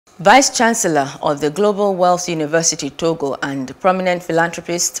Vice-Chancellor of the Global Wealth University Togo and prominent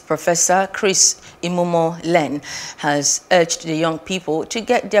philanthropist Professor Chris Imumo has urged the young people to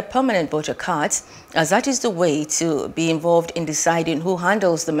get their permanent voter cards, as that is the way to be involved in deciding who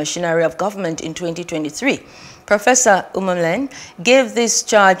handles the machinery of government in 2023. Professor Imumo gave this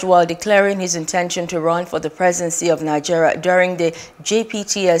charge while declaring his intention to run for the presidency of Nigeria during the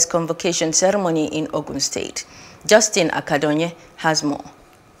P.V.C.S convocation ceremony in Ogun State. Justin Akadonye has more.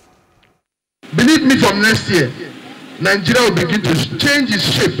 Believe me, from next year, Nigeria will begin to change its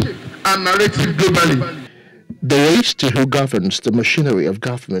shape and narrative globally. The race to who governs the machinery of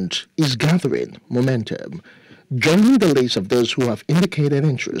government is gathering momentum. Joining the list of those who have indicated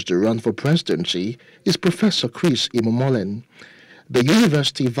interest to run for presidency is Professor Chris Imumo, the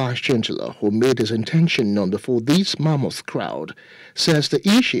university vice-chancellor who made his intention known before this mammoth crowd, says the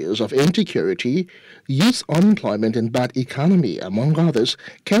issues of insecurity, youth unemployment and bad economy, among others,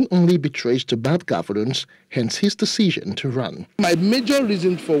 can only be traced to bad governance, hence his decision to run. My major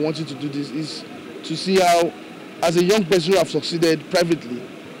reason for wanting to do this is to see how, as a young person who have succeeded privately,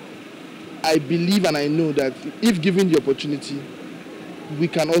 I believe and I know that if given the opportunity, we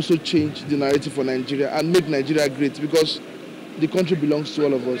can also change the narrative for Nigeria and make Nigeria great, because the country belongs to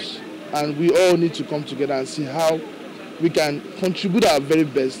all of us, and we all need to come together and see how we can contribute our very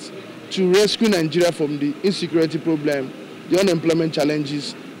best to rescue Nigeria from the insecurity problem, the unemployment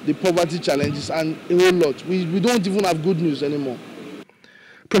challenges, the poverty challenges, and a whole lot. We don't even have good news anymore.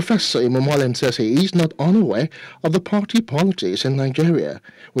 Professor Imumo says he is not unaware of the party politics in Nigeria,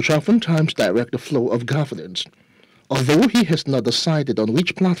 which oftentimes direct the flow of governance. Although he has not decided on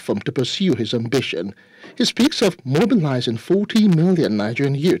which platform to pursue his ambition, he speaks of mobilizing 40 million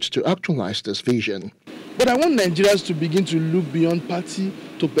Nigerian youths to actualize this vision. But I want Nigerians to begin to look beyond party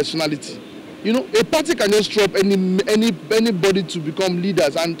to personality. You know, a party can just drop anybody to become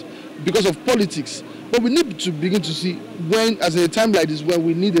leaders and because of politics. But we need to begin to see when, as in a time like this, when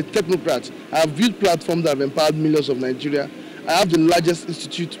we need a technocrat. I have built platforms that have empowered millions of Nigeria. I have the largest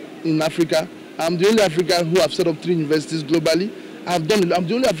institute in Africa. I'm the only African who have set up 3 universities globally. I'm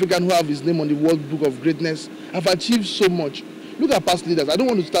the only African who have his name on the World Book of Greatness. I've achieved so much. Look at past leaders. I don't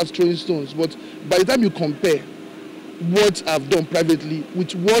want to start throwing stones, but by the time you compare what I've done privately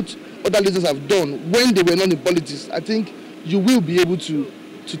with what other leaders have done when they were not in politics, I think you will be able to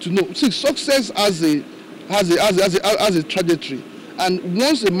know. See, success has a trajectory, and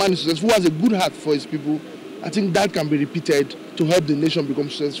once a man is successful, who has a good heart for his people, I think that can be repeated to help the nation become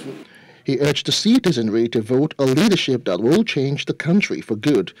successful. He urged the citizenry to vote a leadership that will change the country for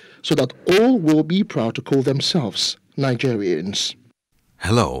good, so that all will be proud to call themselves Nigerians.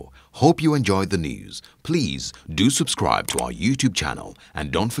 Hello, hope you enjoyed the news. Please do subscribe to our YouTube channel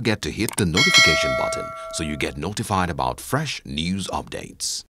and don't forget to hit the notification button so you get notified about fresh news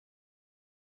updates.